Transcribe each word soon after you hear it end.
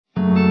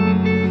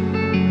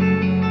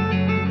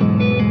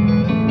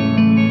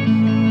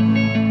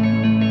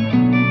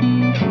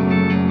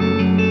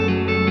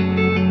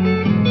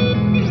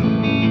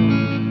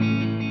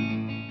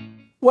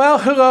Well,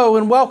 hello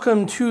and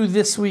welcome to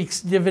this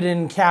week's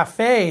Dividend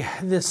Cafe.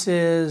 This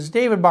is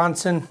David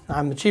Bahnsen.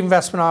 I'm the Chief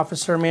Investment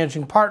Officer,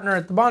 Managing Partner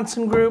at the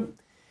Bahnsen Group.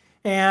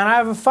 And I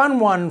have a fun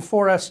one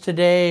for us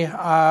today,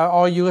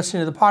 all you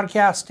listening to the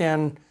podcast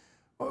and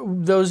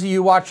those of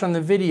you watch on the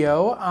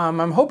video.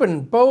 I'm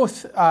hoping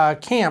both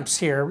camps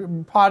here,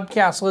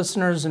 podcast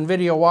listeners and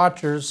video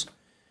watchers,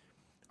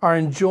 are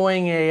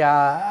enjoying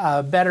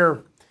a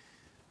better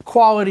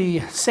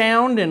quality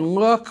sound and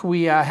look.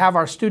 We have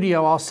our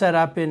studio all set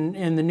up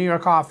in the New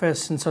York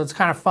office, and so it's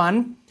kind of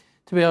fun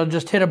to be able to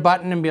just hit a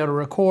button and be able to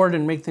record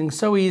and make things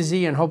so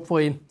easy and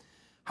hopefully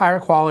higher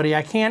quality.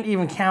 I can't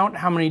even count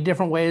how many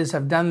different ways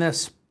I've done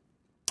this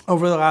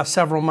over the last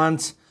several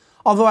months.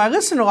 Although I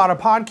listen to a lot of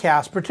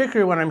podcasts,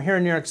 particularly when I'm here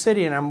in New York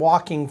City and I'm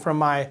walking from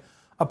my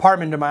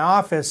apartment to my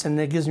office, and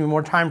it gives me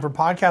more time for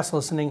podcast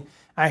listening.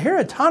 I hear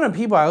a ton of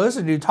people I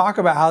listen to talk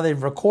about how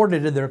they've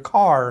recorded in their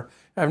car.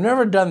 I've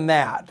never done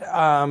that.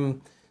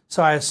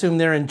 So I assume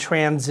they're in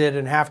transit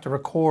and have to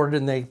record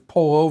and they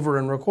pull over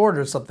and record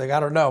or something. I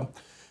don't know.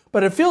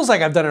 But it feels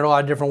like I've done it a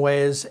lot of different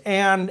ways,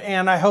 and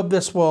I hope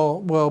this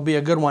will be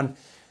a good one.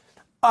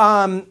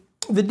 The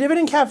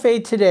Dividend Cafe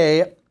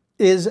today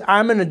is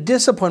I'm going to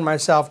discipline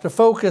myself to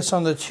focus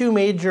on the two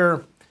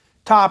major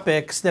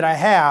topics that I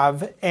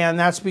have, and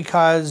that's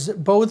because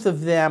both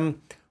of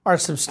them are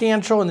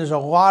substantial and there's a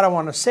lot I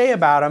want to say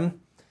about them.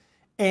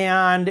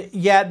 And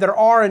yet there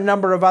are a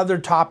number of other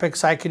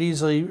topics I could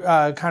easily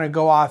kind of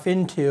go off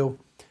into.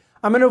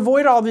 I'm going to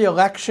avoid all the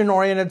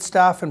election-oriented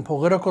stuff and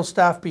political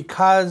stuff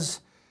because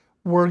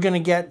we're going to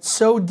get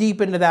so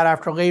deep into that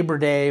after Labor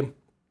Day.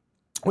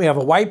 We have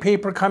a white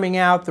paper coming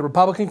out. The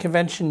Republican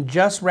convention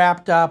just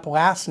wrapped up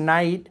last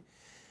night.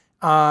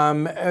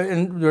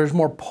 And there's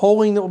more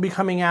polling that will be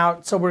coming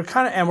out. So we're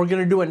going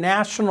to do a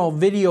national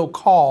video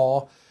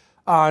call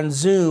on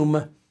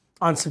Zoom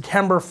on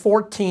September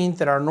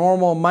 14th at our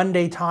normal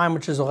Monday time,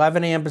 which is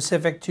 11 a.m.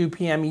 Pacific, 2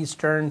 p.m.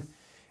 Eastern.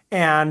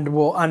 And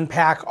we'll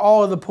unpack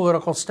all of the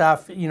political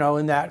stuff, you know,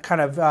 in that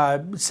kind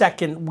of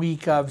second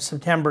week of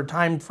September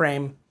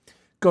timeframe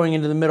going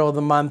into the middle of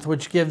the month,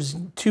 which gives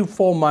 2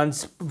 full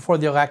months before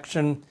the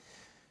election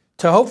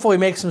to hopefully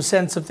make some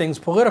sense of things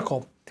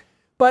political.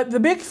 But the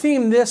big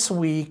theme this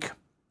week,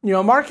 you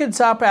know,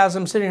 market's up as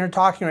I'm sitting here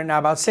talking right now,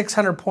 about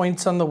 600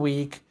 points on the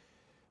week.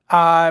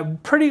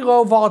 Pretty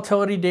low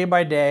volatility day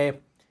by day.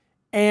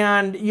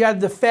 And you had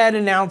the Fed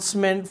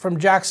announcement from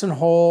Jackson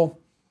Hole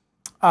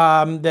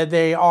that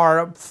they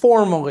are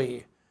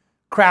formally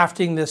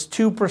crafting this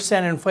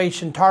 2%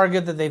 inflation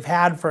target that they've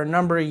had for a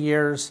number of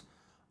years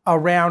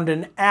around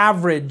an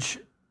average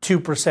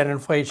 2%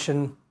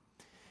 inflation.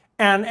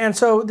 And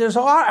so there's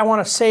a lot I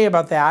want to say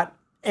about that.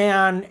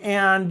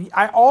 And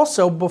I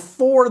also,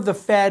 before the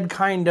Fed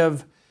kind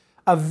of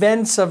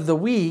events of the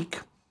week,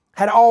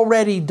 had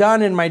already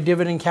done in my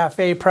Dividend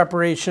Cafe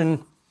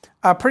preparation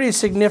a pretty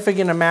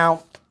significant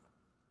amount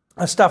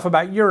of stuff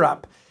about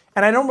Europe.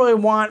 And I don't really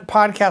want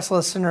podcast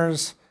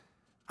listeners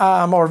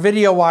or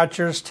video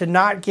watchers to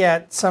not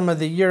get some of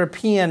the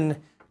European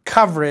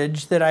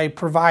coverage that I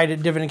provide at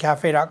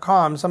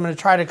dividendcafe.com. So I'm going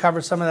to try to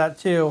cover some of that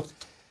too.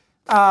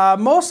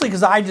 Mostly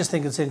because I just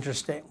think it's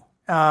interesting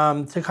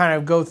to kind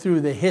of go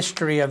through the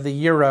history of the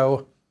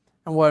euro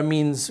and what it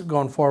means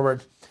going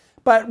forward.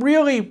 But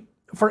really,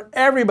 for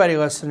everybody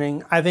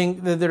listening, I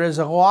think that there is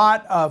a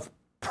lot of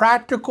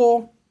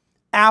practical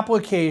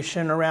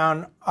application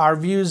around our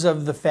views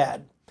of the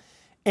Fed.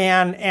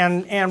 And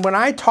when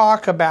I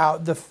talk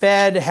about the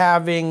Fed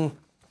having,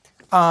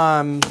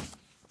 I'm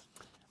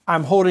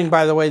holding,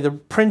 by the way, the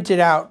printed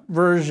out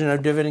version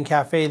of Dividend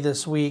Cafe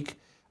this week.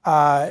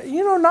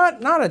 You know,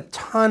 not a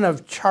ton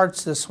of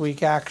charts this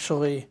week,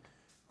 actually.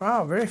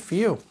 Wow, very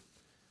few.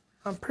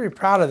 I'm pretty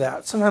proud of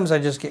that. Sometimes I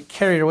just get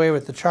carried away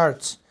with the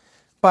charts.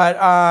 But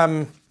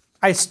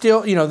I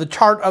still, you know, the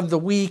chart of the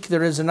week,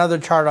 there is another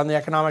chart on the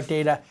economic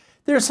data.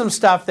 There's some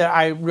stuff that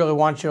I really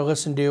want you to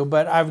listen to,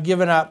 but I've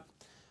given up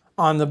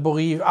on the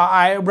belief.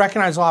 I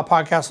recognize a lot of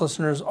podcast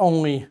listeners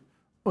only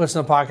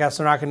listen to podcasts.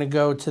 They're not going to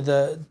go to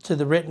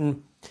the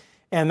written,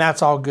 and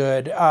that's all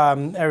good.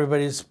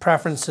 Everybody's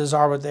preferences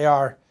are what they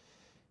are.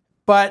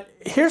 But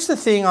here's the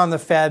thing on the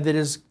Fed that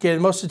is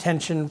getting most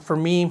attention for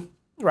me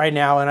right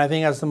now, and I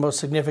think has the most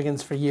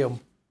significance for you.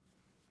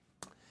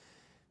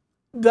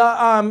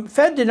 The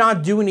Fed did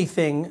not do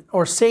anything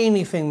or say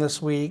anything this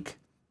week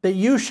that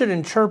you should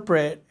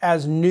interpret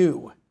as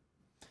new.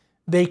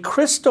 They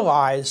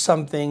crystallized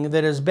something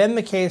that has been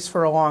the case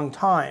for a long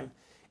time.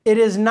 It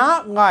is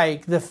not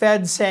like the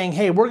Fed saying,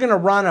 hey, we're going to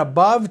run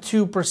above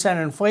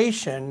 2%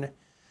 inflation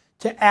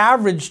to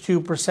average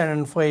 2%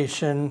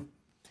 inflation.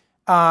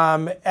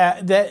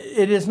 That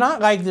it is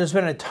not like there's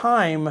been a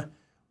time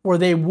where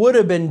they would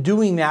have been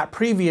doing that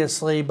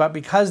previously, but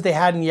because they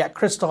hadn't yet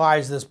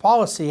crystallized this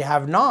policy,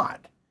 have not.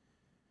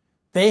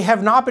 They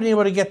have not been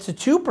able to get to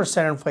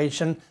 2%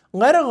 inflation,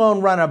 let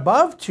alone run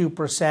above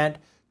 2%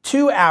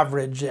 to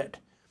average it.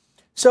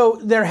 So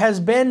there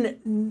has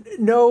been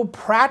no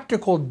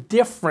practical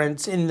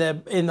difference in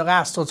the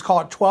last, let's call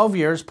it 12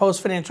 years,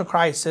 post-financial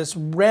crisis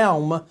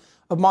realm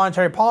of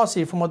monetary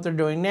policy from what they're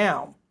doing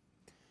now.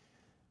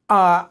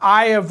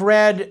 I have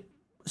read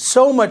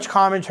so much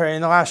commentary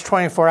in the last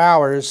 24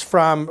 hours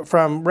from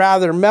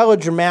rather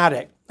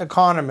melodramatic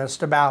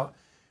economists about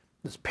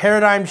this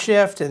paradigm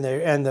shift and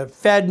the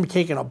Fed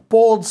taking a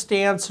bold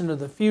stance into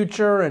the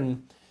future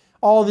and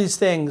all these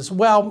things.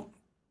 Well,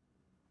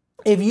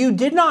 if you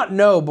did not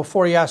know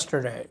before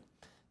yesterday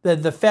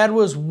that the Fed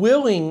was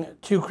willing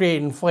to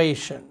create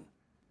inflation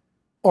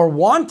or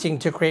wanting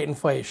to create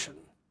inflation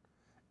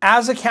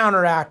as a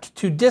counteract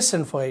to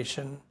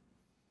disinflation,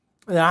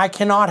 then I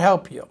cannot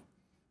help you.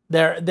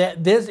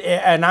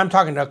 And I'm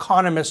talking to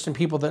economists and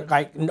people that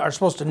are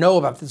supposed to know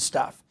about this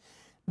stuff.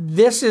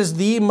 This is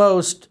the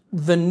most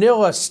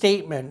vanilla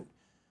statement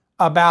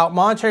about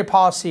monetary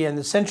policy and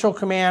the central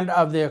command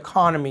of the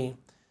economy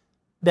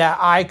that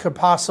I could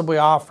possibly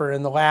offer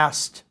in the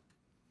last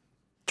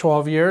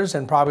 12 years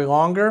and probably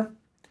longer.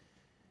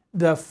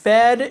 The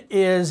Fed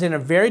is in a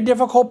very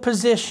difficult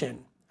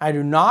position. I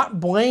do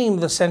not blame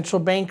the central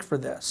bank for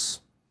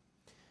this.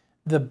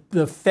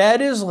 The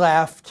Fed is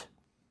left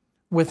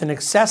with an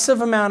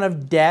excessive amount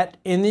of debt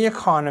in the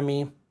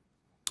economy.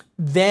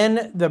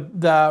 Then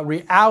the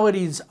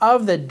realities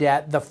of the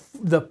debt,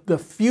 the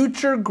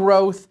future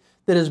growth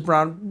that has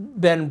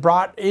been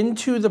brought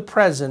into the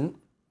present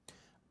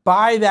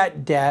by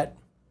that debt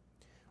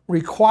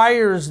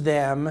requires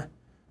them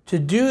to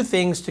do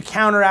things to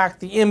counteract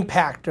the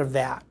impact of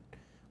that.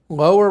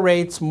 Lower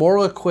rates,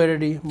 more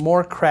liquidity,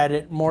 more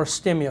credit, more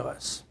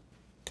stimulus.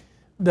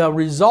 The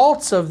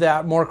results of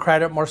that more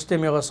credit, more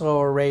stimulus,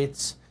 lower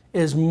rates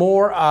is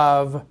more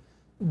of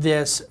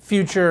this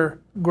future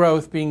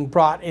growth being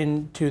brought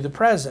into the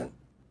present.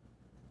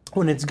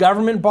 When it's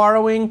government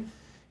borrowing,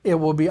 it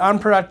will be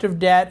unproductive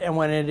debt, and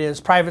when it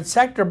is private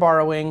sector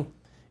borrowing,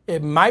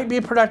 it might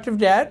be productive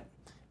debt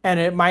and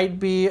it might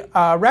be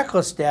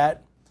reckless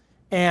debt.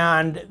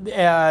 And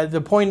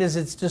the point is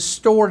it's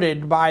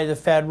distorted by the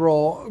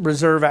Federal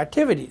Reserve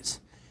activities.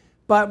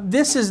 But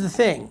this is the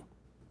thing.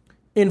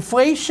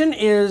 Inflation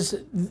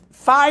is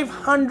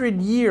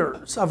 500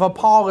 years of a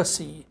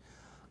policy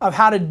of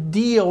how to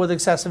deal with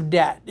excessive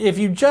debt. If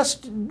you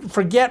just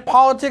forget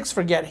politics,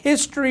 forget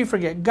history,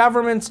 forget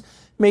governments,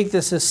 make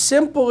this as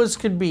simple as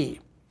could be.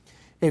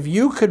 If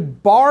you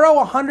could borrow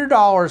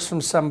 $100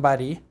 from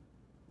somebody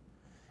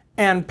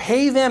and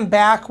pay them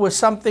back with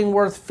something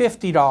worth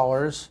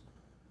 $50,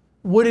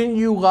 wouldn't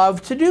you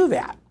love to do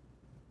that?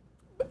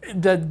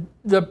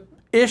 The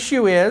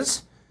issue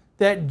is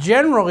that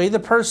generally the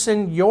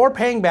person you're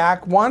paying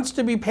back wants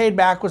to be paid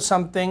back with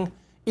something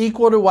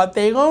equal to what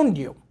they loaned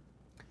you.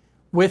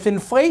 With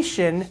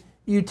inflation,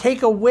 you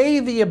take away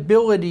the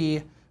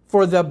ability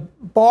for the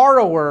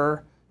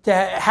borrower to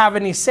have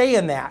any say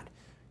in that.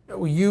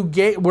 You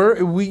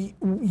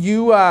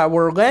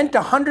were lent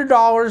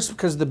 $100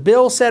 because the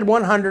bill said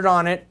 100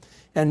 on it,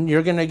 and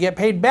you're going to get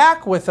paid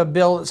back with a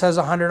bill that says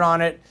 100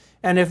 on it.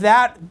 And if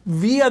that,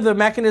 via the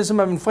mechanism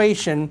of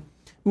inflation,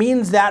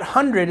 means that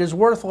 100 is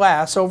worth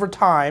less over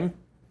time,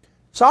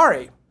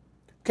 sorry,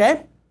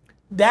 okay?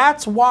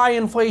 That's why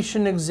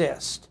inflation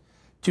exists,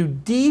 to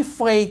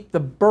deflate the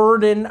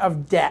burden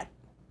of debt.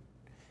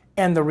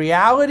 And the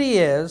reality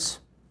is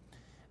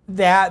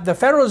that the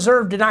Federal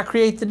Reserve did not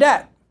create the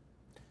debt.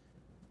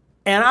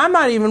 And I'm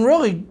not even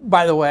really,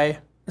 by the way,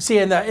 see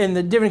in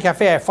the Dividend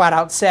Cafe, I flat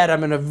out said I'm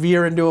going to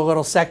veer into a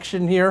little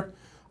section here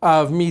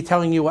of me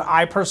telling you what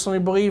I personally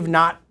believe,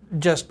 not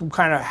just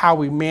kind of how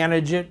we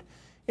manage it,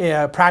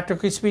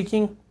 practically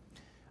speaking.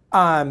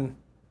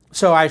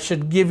 So I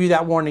should give you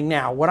that warning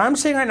now. What I'm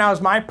saying right now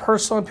is my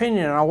personal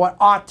opinion on what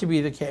ought to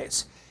be the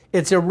case.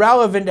 It's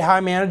irrelevant to how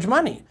I manage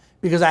money,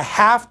 because I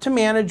have to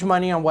manage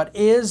money on what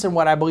is and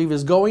what I believe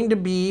is going to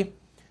be,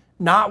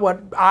 not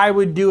what I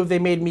would do if they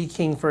made me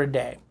king for a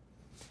day.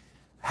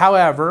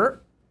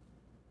 However,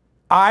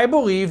 I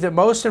believe that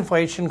most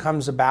inflation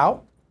comes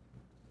about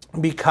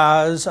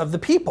because of the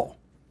people.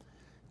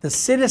 The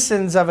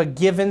citizens of a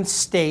given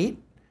state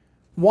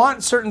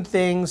want certain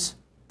things,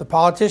 the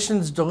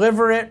politicians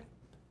deliver it,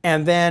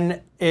 and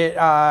then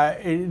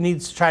it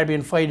needs to try to be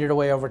inflated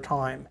away over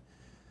time.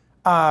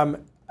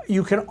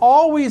 You can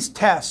always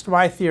test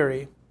my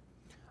theory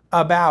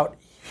about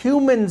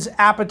humans'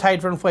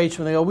 appetite for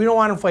inflation. They go, we don't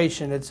want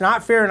inflation. It's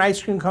not fair an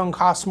ice cream cone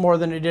costs more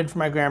than it did for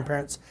my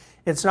grandparents.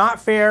 It's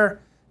not fair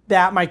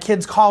that my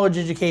kid's college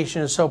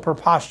education is so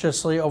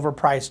preposterously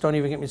overpriced. Don't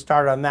even get me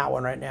started on that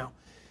one right now.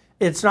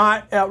 It's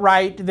not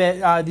right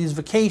that these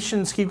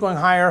vacations keep going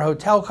higher,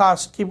 hotel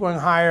costs keep going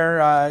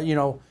higher,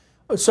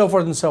 so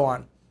forth and so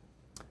on.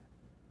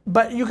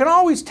 But you can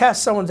always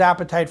test someone's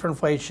appetite for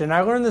inflation.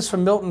 I learned this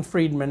from Milton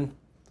Friedman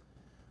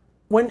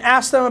when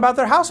asked them about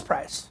their house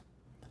price.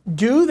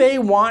 Do they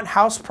want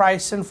house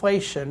price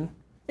inflation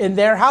in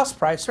their house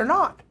price or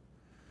not?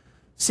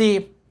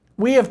 See,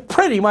 we have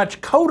pretty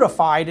much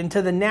codified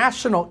into the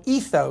national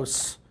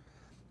ethos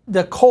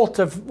the cult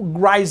of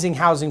rising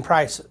housing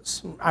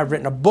prices. I've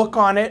written a book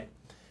on it.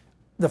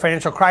 The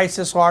financial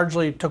crisis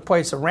largely took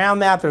place around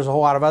that. There's a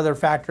whole lot of other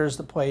factors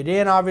that played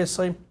in,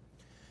 obviously.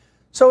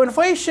 So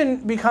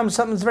inflation becomes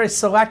something that's very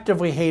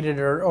selectively hated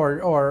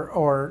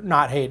or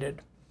not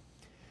hated.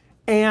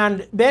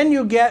 And then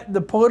you get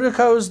the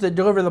politicos that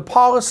deliver the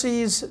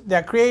policies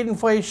that create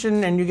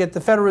inflation, and you get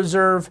the Federal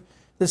Reserve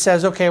that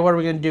says, okay, what are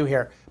we going to do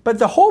here? But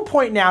the whole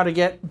point now, to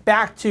get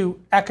back to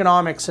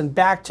economics and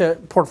back to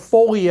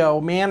portfolio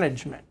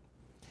management,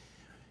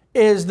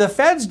 is the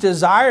Fed's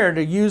desire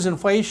to use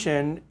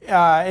inflation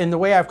in the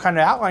way I've kind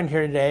of outlined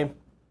here today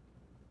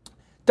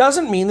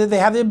doesn't mean that they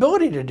have the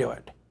ability to do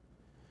it.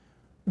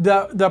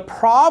 The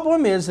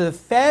problem is the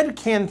Fed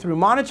can, through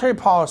monetary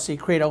policy,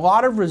 create a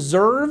lot of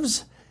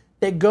reserves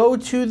that go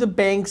to the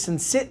banks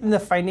and sit in the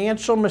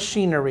financial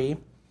machinery,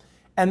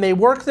 and they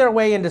work their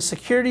way into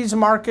securities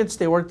markets,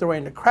 they work their way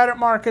into credit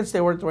markets,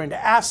 they work their way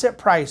into asset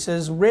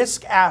prices,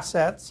 risk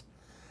assets.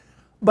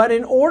 But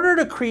in order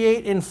to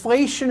create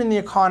inflation in the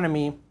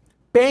economy,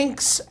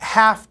 banks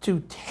have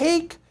to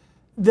take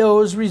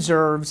those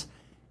reserves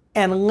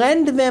and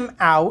lend them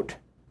out,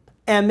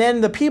 and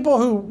then the people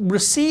who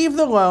receive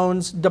the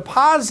loans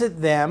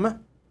deposit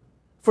them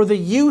for the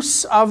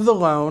use of the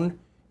loan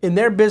in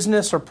their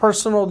business or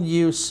personal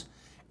use,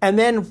 and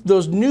then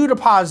those new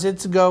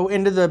deposits go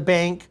into the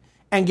bank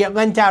and get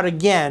lent out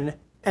again,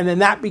 and then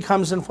that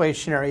becomes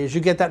inflationary as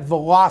you get that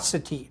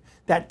velocity,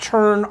 that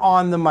turn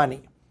on the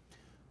money.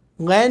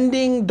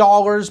 Lending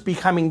dollars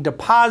becoming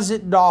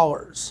deposit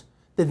dollars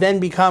that then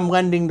become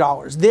lending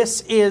dollars.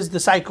 This is the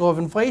cycle of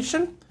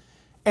inflation,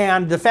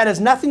 and the Fed has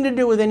nothing to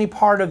do with any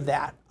part of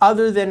that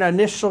other than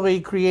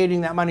initially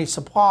creating that money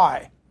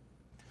supply.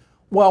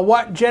 Well,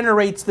 what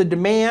generates the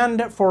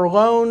demand for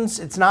loans?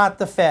 It's not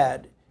the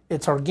Fed.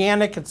 It's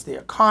organic, it's the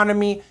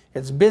economy,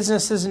 it's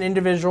businesses and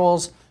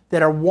individuals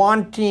that are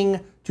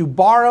wanting to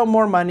borrow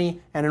more money,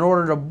 and in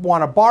order to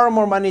want to borrow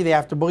more money, they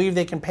have to believe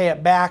they can pay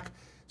it back,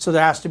 so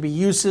there has to be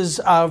uses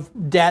of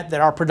debt that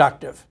are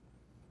productive.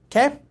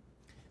 Okay?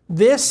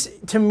 This,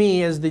 to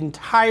me, is the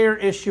entire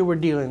issue we're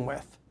dealing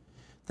with.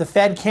 The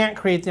Fed can't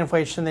create the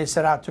inflation they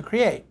set out to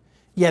create,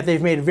 yet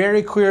they've made it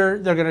very clear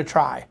they're going to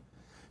try.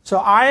 So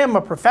I am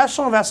a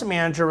professional investment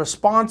manager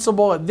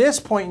responsible at this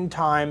point in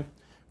time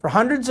for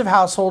hundreds of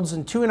households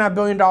and $2.5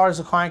 billion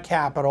of client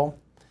capital.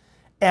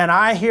 And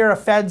I hear a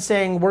Fed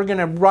saying we're going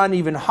to run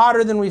even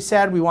hotter than we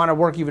said. We want to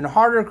work even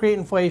harder to create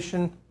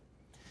inflation.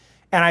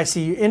 And I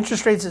see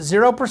interest rates at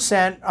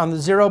 0%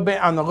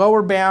 on the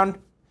lower bound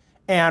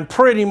and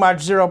pretty much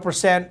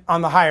 0%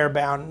 on the higher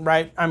bound,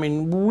 right? I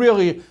mean,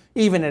 really,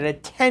 even at a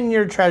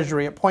 10-year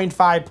treasury at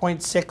 0.5,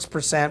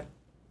 0.6%.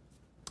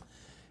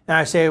 And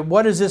I say,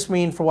 what does this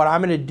mean for what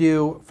I'm going to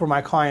do for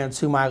my clients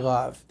whom I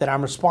love? That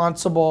I'm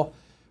responsible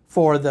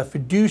for the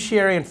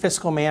fiduciary and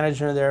fiscal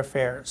management of their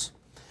affairs.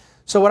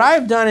 So what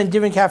I've done in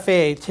Dividend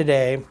Cafe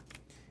today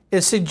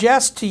is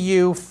suggest to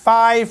you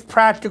 5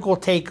 practical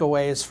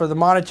takeaways for the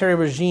monetary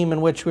regime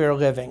in which we are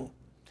living.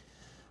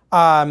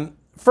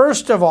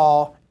 First of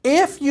all,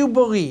 if you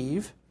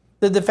believe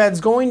that the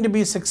Fed's going to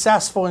be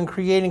successful in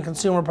creating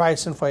consumer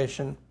price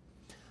inflation,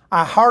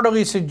 I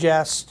heartily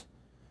suggest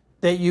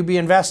that you be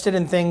invested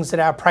in things that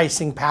have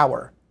pricing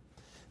power,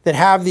 that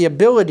have the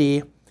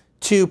ability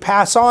to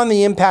pass on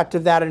the impact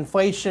of that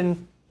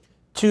inflation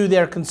to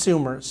their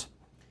consumers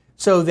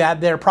so that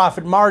their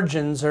profit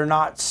margins are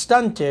not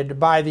stunted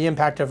by the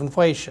impact of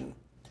inflation.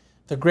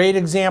 The great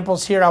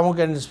examples here, I won't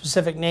get into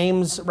specific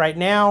names right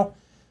now,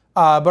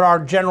 but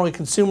are generally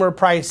consumer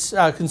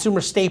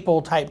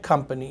staple type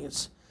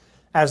companies.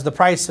 As the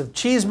price of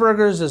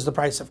cheeseburgers, as the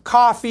price of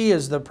coffee,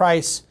 as the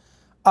price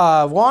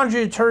of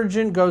laundry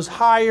detergent goes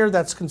higher,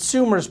 that's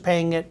consumers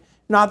paying it,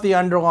 not the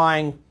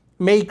underlying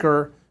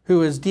maker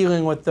who is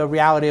dealing with the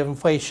reality of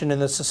inflation in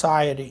the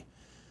society.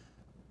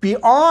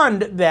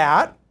 Beyond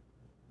that,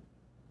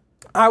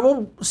 I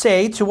will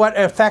say to what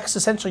affects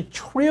essentially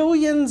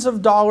trillions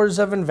of dollars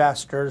of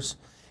investors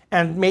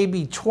and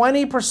maybe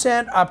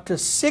 20% up to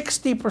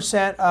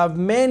 60% of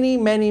many,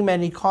 many,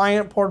 many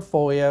client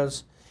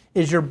portfolios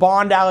is your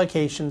bond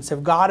allocations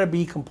have got to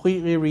be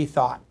completely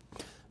rethought.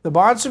 The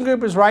Bahnsen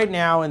Group is right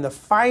now in the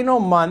final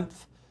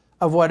month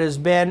of what has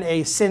been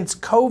a since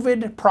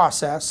COVID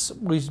process.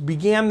 We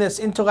began this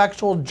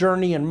intellectual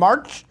journey in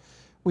March.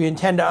 We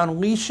intend to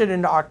unleash it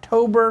into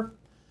October.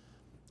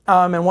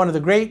 And one of the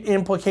great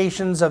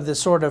implications of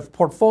this sort of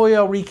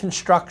portfolio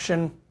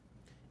reconstruction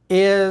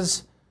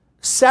is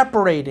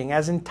separating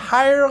as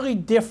entirely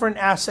different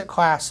asset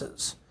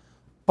classes,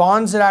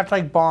 bonds that act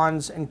like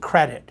bonds and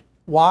credit.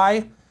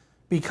 Why?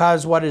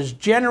 Because what is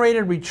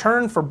generated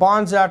return for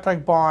bonds that act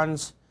like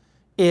bonds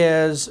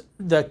is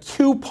the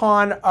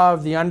coupon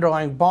of the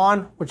underlying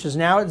bond, which is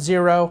now at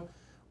 0,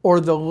 or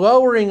the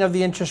lowering of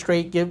the interest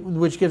rate,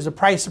 which gives a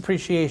price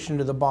appreciation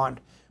to the bond,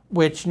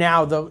 which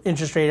now the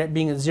interest rate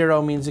being at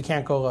 0 means it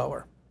can't go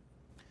lower.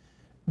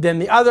 Then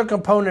the other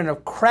component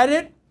of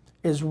credit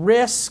is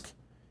risk,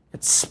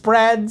 it's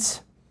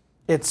spreads,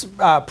 it's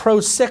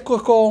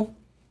pro-cyclical,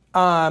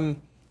 it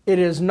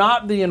is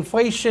not the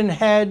inflation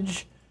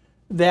hedge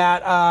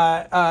that,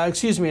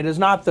 it is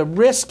not the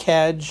risk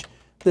hedge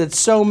that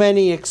so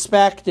many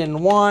expect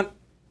and want.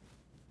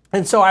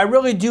 And so I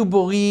really do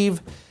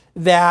believe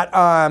that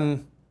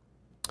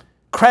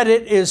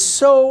credit is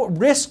so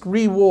risk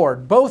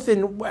reward, both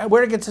in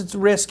where it gets its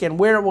risk and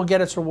where it will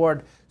get its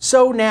reward,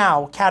 so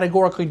now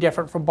categorically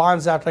different from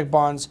bonds that act like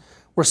bonds.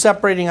 We're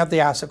separating out the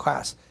asset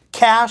class.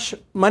 Cash,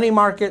 money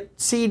market,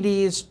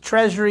 CDs,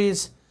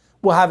 treasuries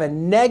will have a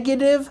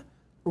negative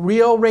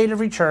real rate of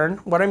return.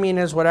 What I mean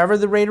is whatever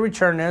the rate of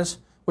return is,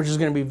 which is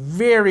going to be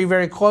very,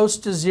 very close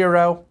to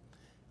zero,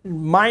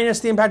 minus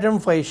the impact of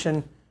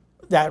inflation,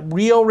 that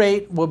real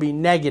rate will be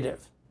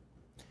negative.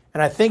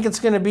 And I think it's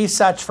going to be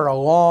such for a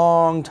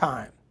long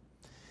time.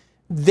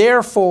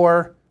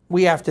 Therefore,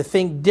 we have to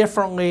think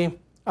differently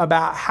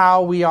about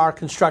how we are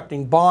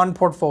constructing bond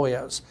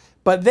portfolios.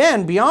 But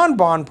then beyond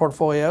bond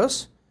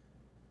portfolios,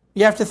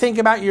 you have to think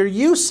about your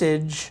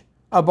usage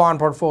of bond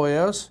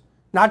portfolios,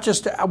 not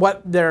just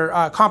what their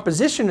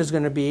composition is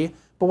going to be,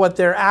 but what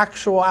their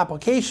actual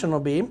application will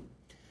be.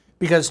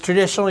 Because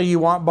traditionally you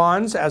want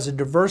bonds as a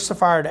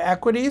diversifier to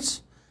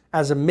equities,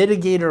 as a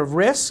mitigator of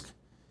risk.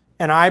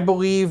 And I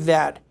believe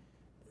that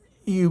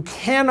you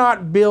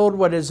cannot build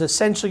what is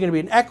essentially going to be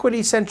an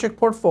equity-centric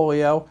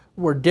portfolio.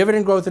 We're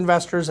dividend growth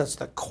investors. That's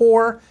the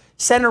core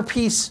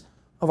centerpiece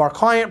of our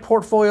client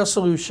portfolio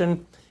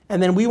solution.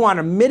 And then we want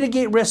to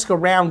mitigate risk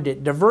around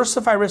it,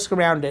 diversify risk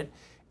around it.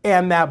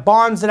 And that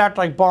bonds that act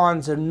like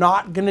bonds are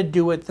not going to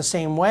do it the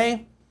same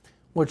way,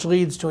 which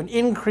leads to an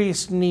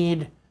increased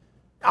need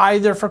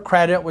either for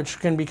credit, which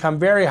can become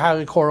very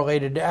highly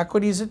correlated to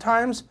equities at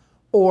times,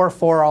 or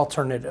for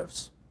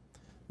alternatives.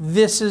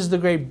 This is the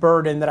great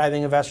burden that I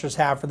think investors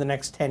have for the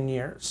next 10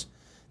 years.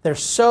 They're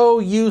so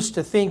used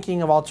to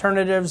thinking of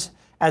alternatives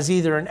as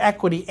either an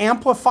equity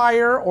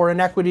amplifier or an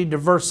equity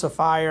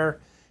diversifier,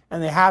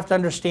 and they have to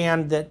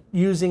understand that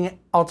using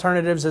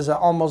alternatives as an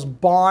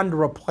almost bond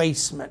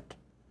replacement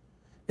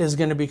is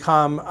going to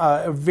become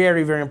a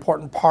very, very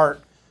important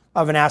part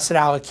of an asset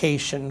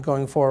allocation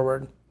going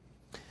forward.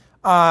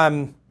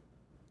 Okay,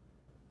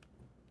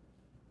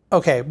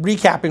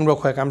 recapping real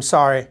quick, I'm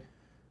sorry.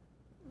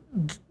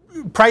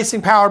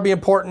 Pricing power be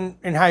important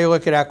in how you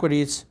look at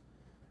equities.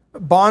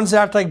 Bonds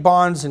that act like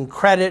bonds and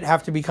credit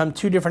have to become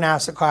two different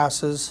asset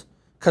classes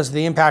because of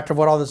the impact of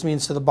what all this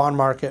means to the bond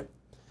market.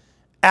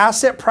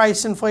 Asset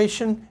price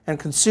inflation and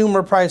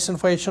consumer price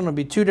inflation will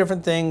be two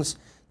different things.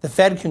 The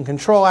Fed can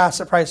control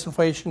asset price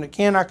inflation. It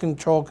cannot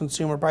control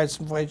consumer price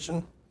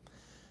inflation.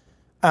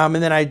 And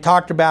then I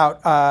talked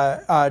about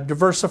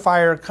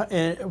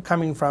diversifier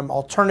coming from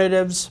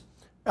alternatives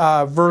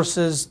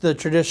versus the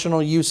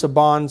traditional use of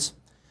bonds.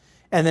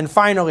 And then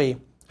finally,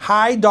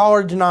 high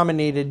dollar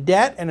denominated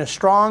debt and a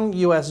strong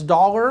US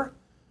dollar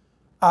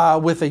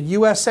with a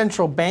US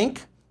central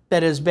bank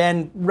that has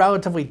been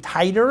relatively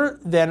tighter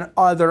than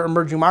other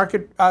emerging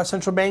market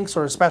central banks,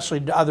 or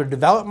especially other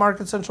developed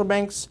market central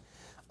banks.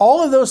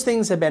 All of those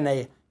things have been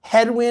a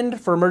headwind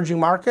for emerging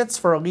markets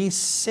for at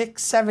least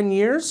 6-7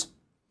 years.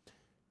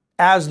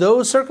 As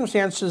those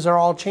circumstances are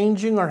all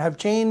changing or have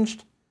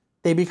changed,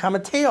 they become a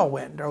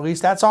tailwind, or at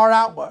least that's our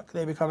outlook.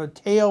 They become a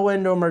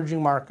tailwind to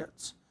emerging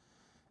markets.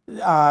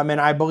 And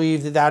I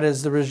believe that that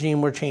is the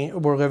regime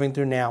we're living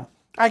through now.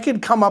 I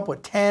could come up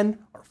with 10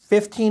 or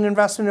 15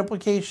 investment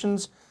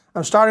implications.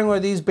 I'm starting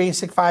with these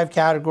basic 5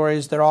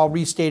 categories. They're all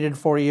restated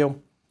for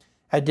you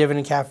at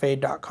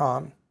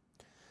dividendcafe.com.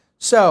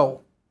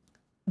 So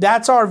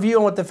that's our view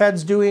on what the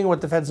Fed's doing,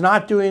 what the Fed's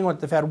not doing, what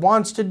the Fed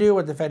wants to do,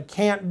 what the Fed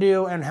can't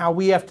do, and how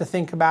we have to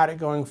think about it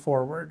going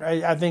forward.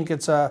 I think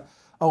it's a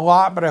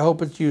lot, but I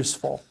hope it's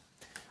useful.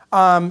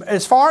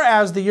 As far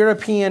as the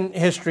European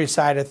history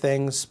side of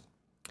things,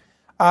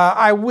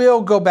 I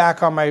will go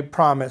back on my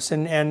promise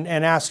and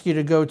ask you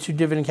to go to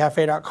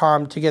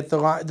dividendcafe.com to get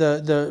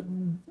the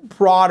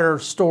broader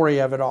story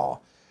of it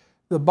all.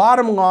 The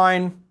bottom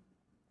line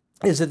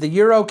is that the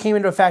euro came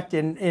into effect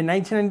in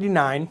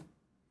 1999,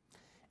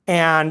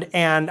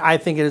 and I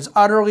think it is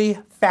utterly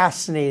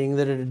fascinating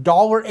that at a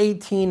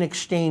 $1.18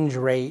 exchange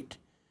rate,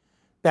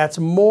 that's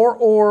more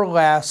or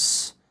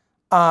less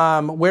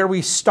where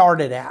we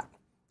started at.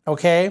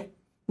 Okay,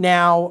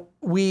 now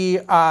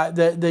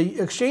the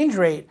exchange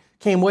rate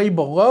came way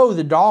below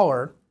the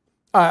dollar.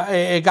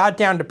 It got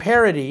down to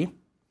parity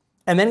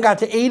and then got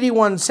to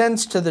 81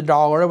 cents to the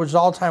dollar, which was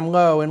all-time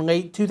low in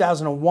late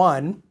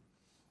 2001.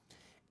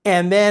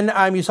 And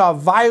then you saw a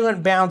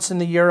violent bounce in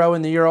the euro,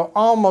 and the euro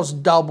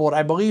almost doubled.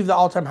 I believe the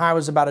all-time high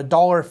was about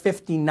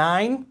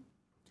 $1.59.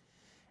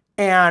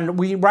 And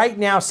we right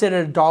now sit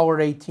at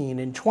 $1.18.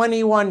 In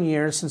 21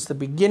 years, since the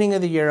beginning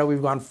of the euro,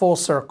 we've gone full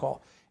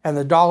circle. And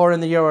the dollar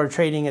and the euro are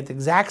trading at the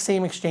exact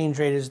same exchange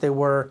rate as they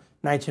were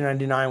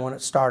 1999 when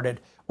it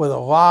started, with a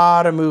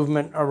lot of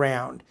movement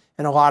around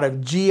and a lot of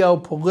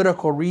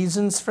geopolitical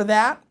reasons for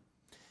that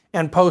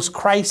and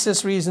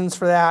post-crisis reasons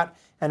for that.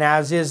 And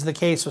as is the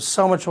case with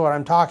so much of what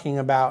I'm talking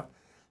about,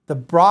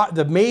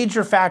 the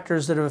major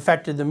factors that have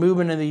affected the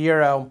movement of the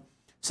euro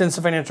since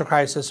the financial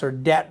crisis are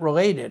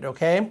debt-related,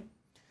 okay?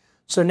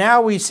 So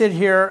now we sit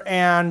here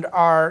and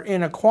are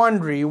in a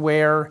quandary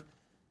where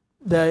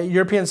the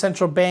European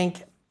Central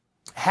Bank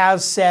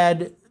has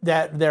said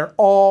that they're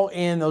all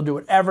in, they'll do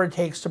whatever it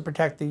takes to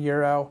protect the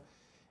euro.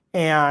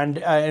 And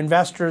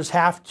investors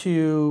have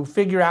to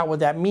figure out what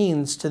that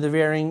means to the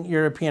varying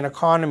European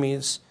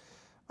economies.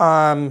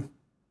 So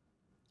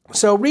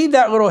read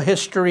that little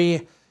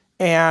history,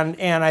 and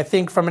I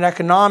think from an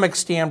economic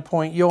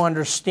standpoint, you'll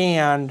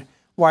understand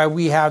why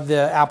we have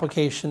the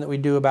application that we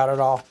do about it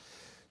all.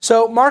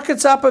 So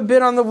market's up a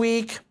bit on the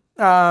week.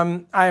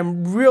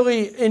 I'm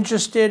really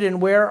interested in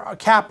where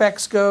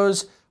CapEx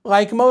goes.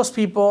 Like most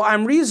people,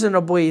 I'm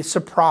reasonably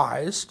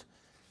surprised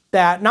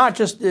that not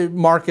just the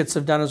markets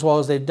have done as well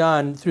as they've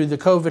done through the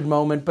COVID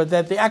moment, but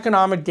that the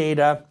economic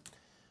data,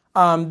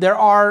 there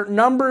are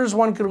numbers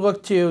one could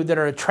look to that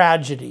are a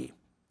tragedy.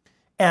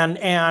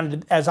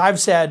 And as I've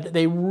said,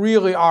 they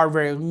really are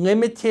very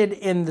limited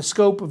in the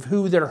scope of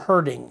who they're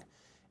hurting.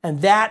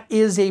 And that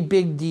is a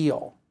big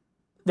deal.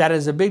 That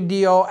is a big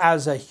deal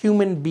as a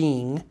human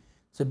being.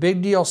 It's a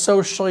big deal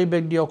socially,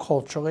 big deal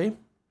culturally.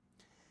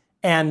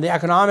 And the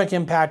economic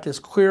impact is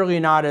clearly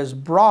not as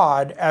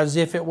broad as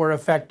if it were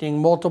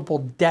affecting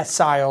multiple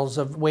deciles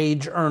of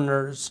wage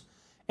earners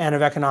and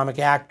of economic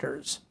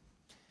actors.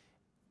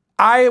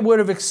 I would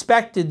have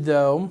expected,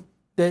 though,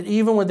 that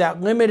even with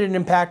that limited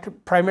impact,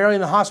 primarily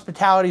in the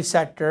hospitality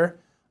sector,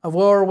 of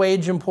lower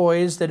wage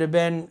employees that have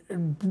been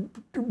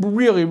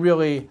really,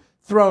 really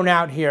thrown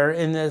out here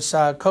in this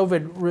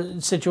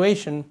COVID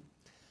situation,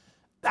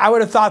 I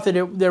would have thought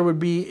that there would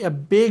be a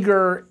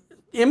bigger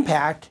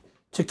impact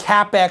to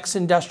CapEx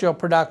industrial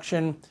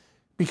production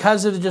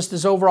because of just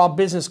this overall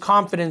business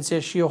confidence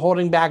issue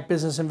holding back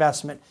business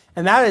investment.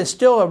 And that is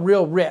still a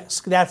real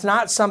risk. That's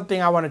not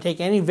something I want to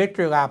take any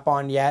victory lap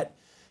on yet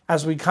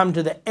as we come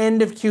to the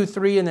end of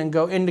Q3 and then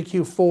go into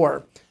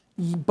Q4.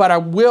 But I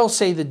will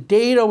say the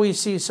data we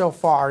see so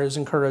far is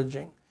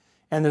encouraging.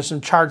 And there's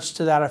some charts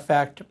to that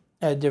effect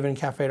at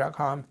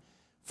dividendcafe.com.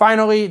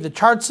 Finally, the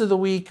charts of the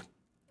week.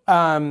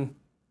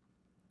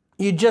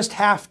 You just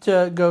have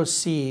to go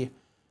see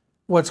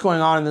what's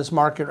going on in this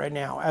market right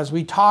now. As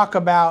we talk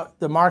about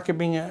the market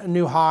being a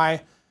new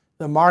high,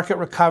 the market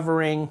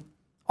recovering,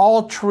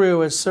 all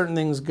true as certain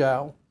things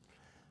go.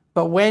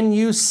 But when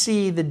you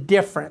see the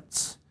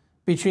difference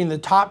between the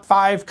top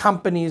 5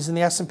 companies in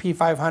the S&P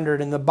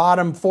 500 and the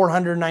bottom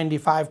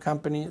 495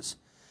 companies,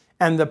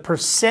 and the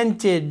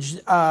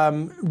percentage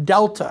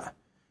delta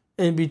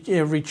in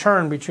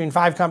return between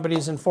 5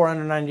 companies and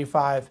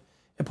 495,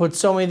 it puts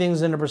so many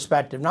things into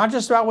perspective. Not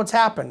just about what's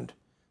happened,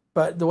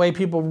 but the way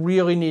people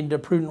really need to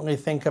prudently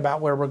think about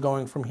where we're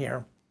going from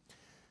here.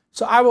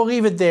 So I will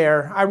leave it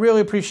there. I really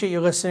appreciate you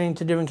listening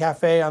to Dividend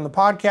Cafe on the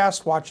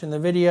podcast, watching the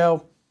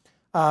video.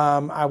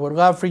 I would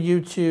love for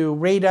you to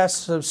rate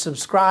us,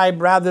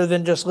 subscribe, rather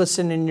than just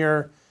listen in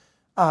your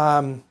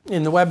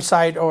in the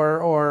website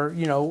or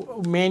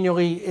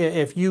manually.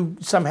 If you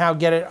somehow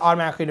get it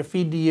automatically to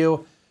feed to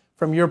you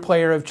from your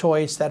player of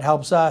choice, that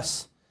helps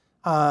us.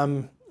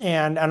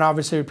 And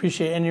obviously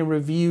appreciate any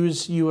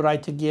reviews you would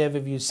like to give.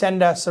 If you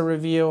send us a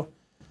review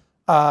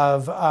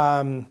of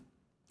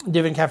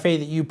Dividend Cafe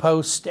that you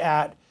post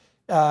at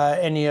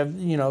any of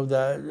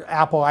the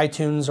Apple,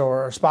 iTunes,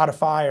 or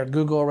Spotify, or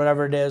Google, or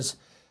whatever it is,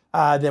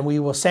 then we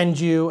will send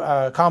you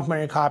a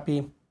complimentary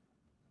copy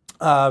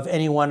of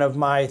any one of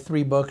my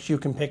 3 books. You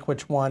can pick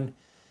which one.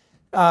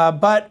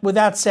 But with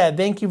that said,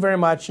 thank you very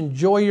much.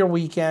 Enjoy your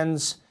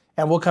weekends,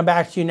 and we'll come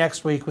back to you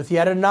next week with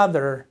yet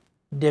another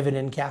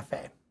Dividend Cafe.